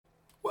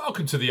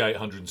Welcome to the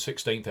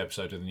 816th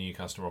episode of the New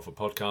Customer Offer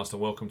podcast,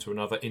 and welcome to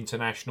another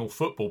international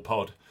football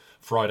pod.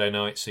 Friday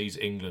night sees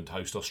England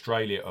host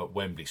Australia at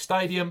Wembley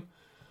Stadium.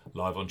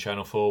 Live on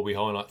Channel 4, we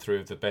highlight three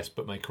of the best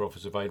bookmaker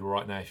offers available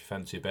right now if you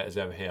fancy a bet as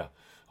ever here.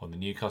 On the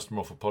New Customer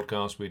Offer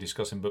podcast, we're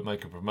discussing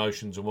bookmaker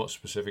promotions and what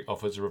specific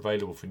offers are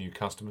available for new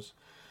customers.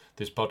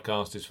 This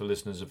podcast is for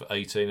listeners of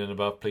 18 and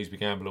above. Please be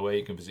gamble aware.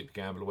 You can visit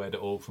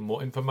begambleaware.org for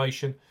more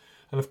information.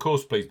 And of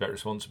course, please bet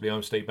responsibly.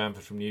 I'm Steve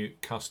Bamford from New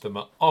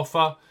Customer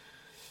Offer.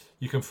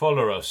 You can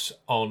follow us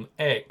on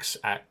X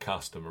at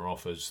Customer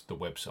Offers. The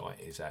website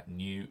is at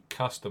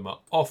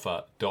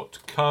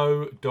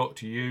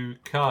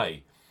newcustomeroffer.co.uk.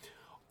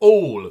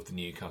 All of the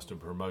new customer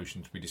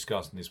promotions we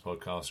discussed in this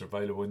podcast are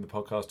available in the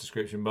podcast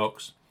description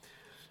box,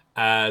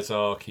 as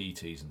are key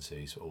T's and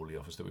C's for all the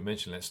offers that we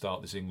mentioned. Let's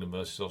start this England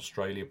versus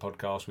Australia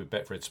podcast with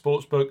Betfred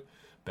Sportsbook.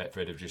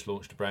 Betfred have just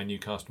launched a brand new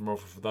customer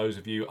offer for those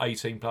of you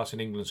 18 plus in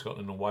England,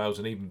 Scotland and Wales,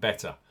 and even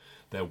better,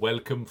 their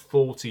Welcome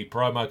 40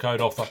 promo code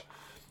offer,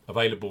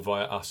 available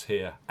via us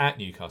here at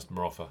New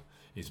Customer Offer,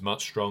 is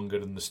much stronger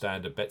than the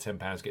standard bet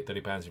 £10, get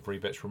 £30 in free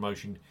bets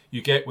promotion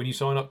you get when you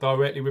sign up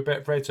directly with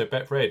Betfred. So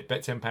Betfred,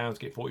 bet £10,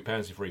 get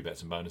 £40 in free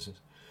bets and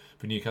bonuses.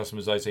 For new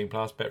customers 18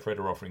 plus, Betfred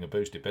are offering a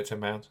boosted bet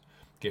 £10,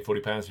 get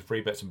 £40 in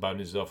free bets and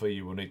bonuses offer.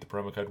 You will need the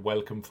promo code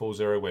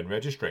WELCOME40 when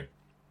registering.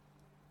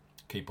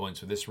 Key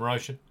points for this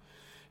promotion: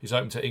 it's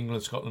open to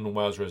England, Scotland and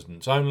Wales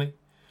residents only.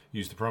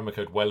 Use the promo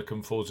code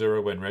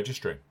WELCOME40 when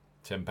registering.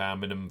 £10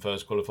 minimum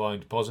first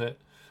qualifying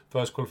deposit.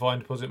 First qualifying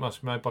deposit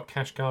must be made by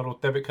cash card or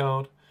debit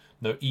card.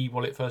 No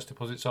e-wallet first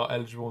deposits are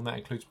eligible, and that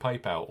includes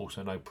PayPal.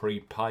 Also no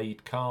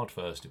prepaid card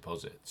first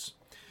deposits.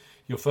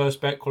 Your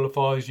first bet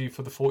qualifies you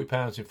for the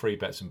 £40 in free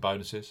bets and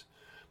bonuses.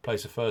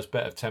 Place a first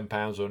bet of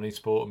 £10 on any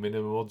sport and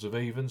minimum odds of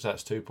evens.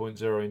 That's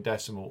 2.0 in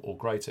decimal or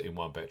greater in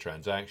one bet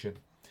transaction.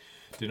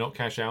 Do not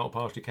cash out or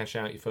partially cash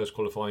out your first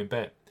qualifying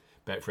bet.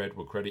 Betfred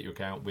will credit your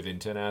account within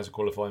 10 hours of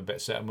qualifying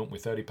bet settlement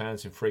with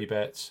 £30 in free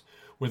bets,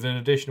 with an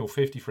additional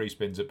 50 free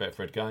spins at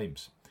Betfred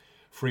games.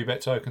 Free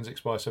bet tokens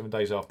expire 7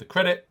 days after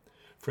credit.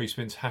 Free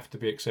spins have to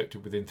be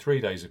accepted within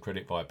 3 days of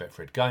credit via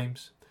Betfred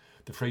games.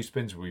 The free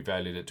spins will be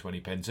valued at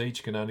 20 pence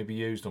each, can only be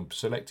used on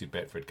selected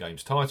Betfred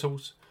games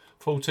titles.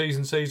 Full T's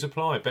and C's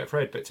apply.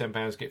 Betfred, bet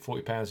 £10, get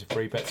 £40 in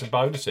free bets and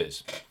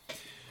bonuses.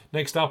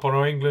 Next up on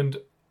our England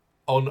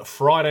on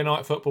Friday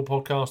Night Football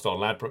podcast are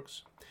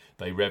Ladbrokes.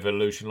 They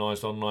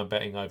revolutionised online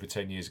betting over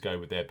 10 years ago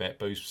with their Bet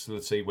Boost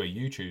facility, where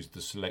you choose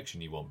the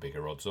selection you want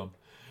bigger odds on.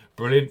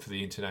 Brilliant for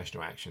the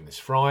international action this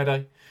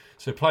Friday.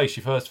 So place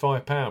your first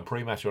 £5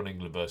 pre-match on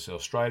England versus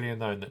Australia,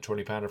 knowing that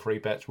 £20 of free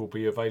bets will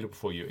be available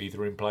for you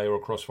either in play or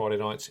across Friday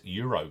night's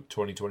Euro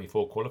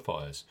 2024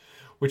 qualifiers,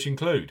 which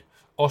include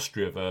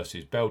Austria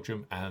versus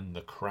Belgium and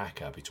the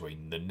cracker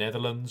between the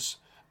Netherlands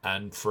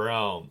and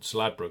France.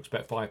 Ladbrokes,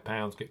 bet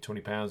 £5, get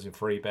 £20 in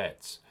free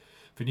bets.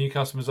 For new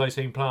customers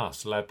 18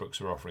 plus, Ladbrokes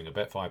are offering a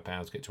bet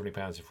 £5, get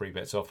 £20 in free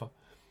bets offer.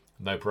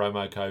 No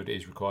promo code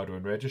is required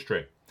when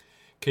registering.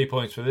 Key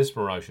points for this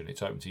promotion: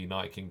 it's open to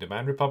United Kingdom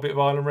and Republic of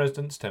Ireland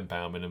residents,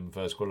 £10 minimum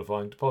first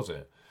qualifying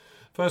deposit.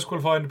 First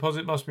qualifying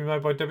deposit must be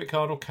made by debit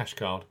card or cash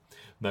card.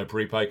 No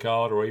prepaid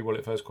card or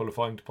e-wallet first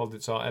qualifying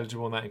deposits are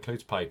eligible, and that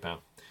includes PayPal.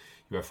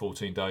 You have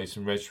 14 days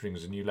from registering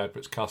as a new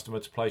Ladbrokes customer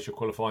to place your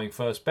qualifying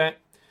first bet.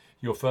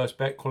 Your first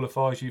bet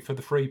qualifies you for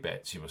the free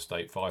bets. You must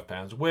stake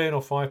 £5 a win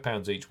or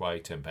 £5 each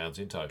way, £10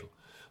 in total,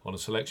 on a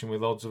selection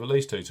with odds of at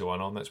least 2 to 1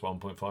 on, that's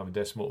 1.5 in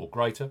decimal or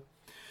greater.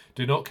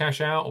 Do not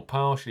cash out or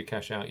partially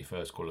cash out your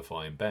first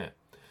qualifying bet.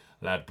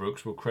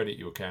 Ladbrokes will credit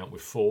your account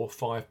with 4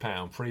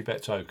 £5 free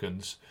bet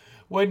tokens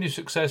when you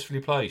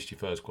successfully placed your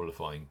first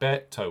qualifying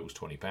bet, totals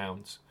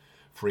 £20.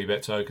 Free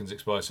bet tokens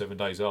expire 7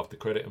 days after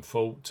credit, and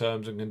full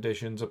terms and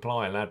conditions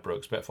apply.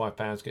 Ladbrokes, bet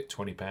 £5, get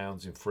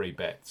 £20 in free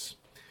bets.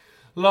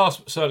 Last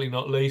but certainly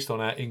not least on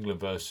our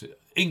England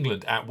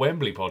at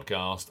Wembley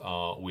podcast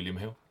are William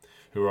Hill,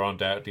 who are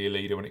undoubtedly a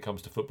leader when it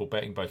comes to football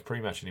betting, both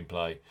pre-match and in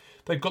play.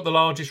 They've got the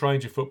largest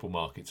range of football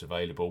markets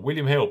available.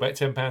 William Hill, bet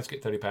 £10,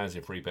 get £30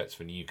 in free bets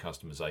for new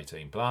customers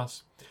 18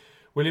 plus.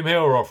 William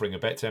Hill are offering a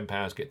bet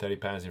 £10, get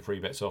 £30 in free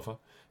bets offer.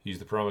 Use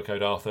the promo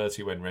code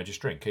R30 when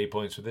registering. Key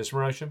points for this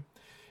promotion: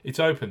 it's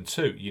open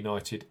to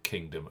United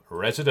Kingdom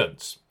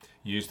residents.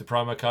 Use the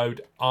promo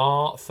code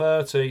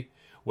R30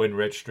 when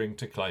registering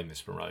to claim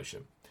this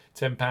promotion.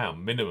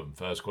 £10 minimum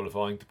first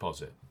qualifying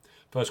deposit.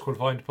 First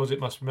qualifying deposit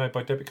must be made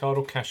by debit card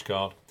or cash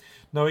card.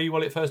 No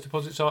e-wallet first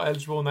deposits are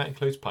eligible, and that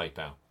includes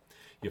PayPal.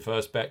 Your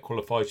first bet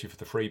qualifies you for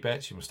the free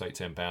bets. You must stake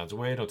 £10 a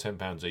win or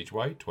 £10 each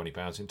way,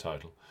 £20 in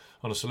total,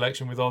 on a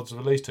selection with odds of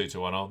at least 2 to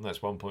 1 on, that's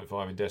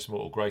 1.5 in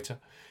decimal or greater.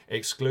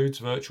 Excludes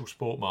virtual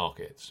sport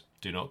markets.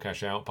 Do not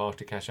cash out,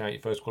 partially cash out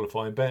your first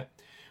qualifying bet.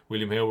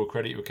 William Hill will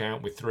credit your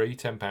account with 3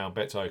 £10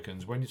 bet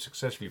tokens when you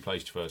successfully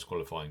placed your first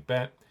qualifying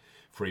bet.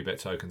 Free bet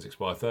tokens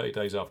expire 30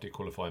 days after your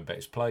qualifying bet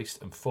is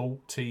placed, and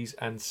full T's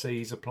and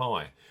C's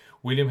apply.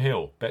 William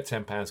Hill, bet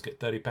 £10, get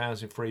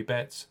 £30 in free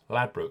bets.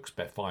 Ladbrokes,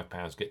 bet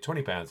 £5, get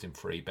 £20 in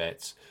free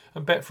bets.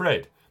 And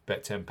Betfred,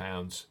 bet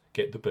 £10,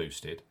 get the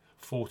boosted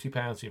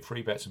 £40 in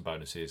free bets and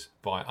bonuses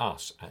by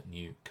us at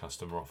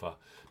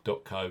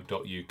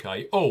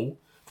newcustomeroffer.co.uk. All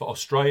for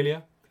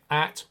Australia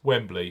at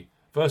Wembley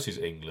versus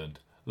England,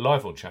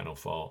 live on Channel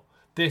 4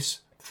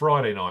 this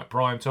Friday night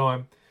prime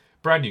time.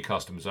 Brand new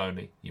customers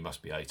only. You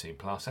must be 18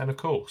 plus, and of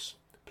course,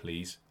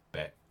 please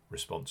bet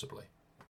responsibly.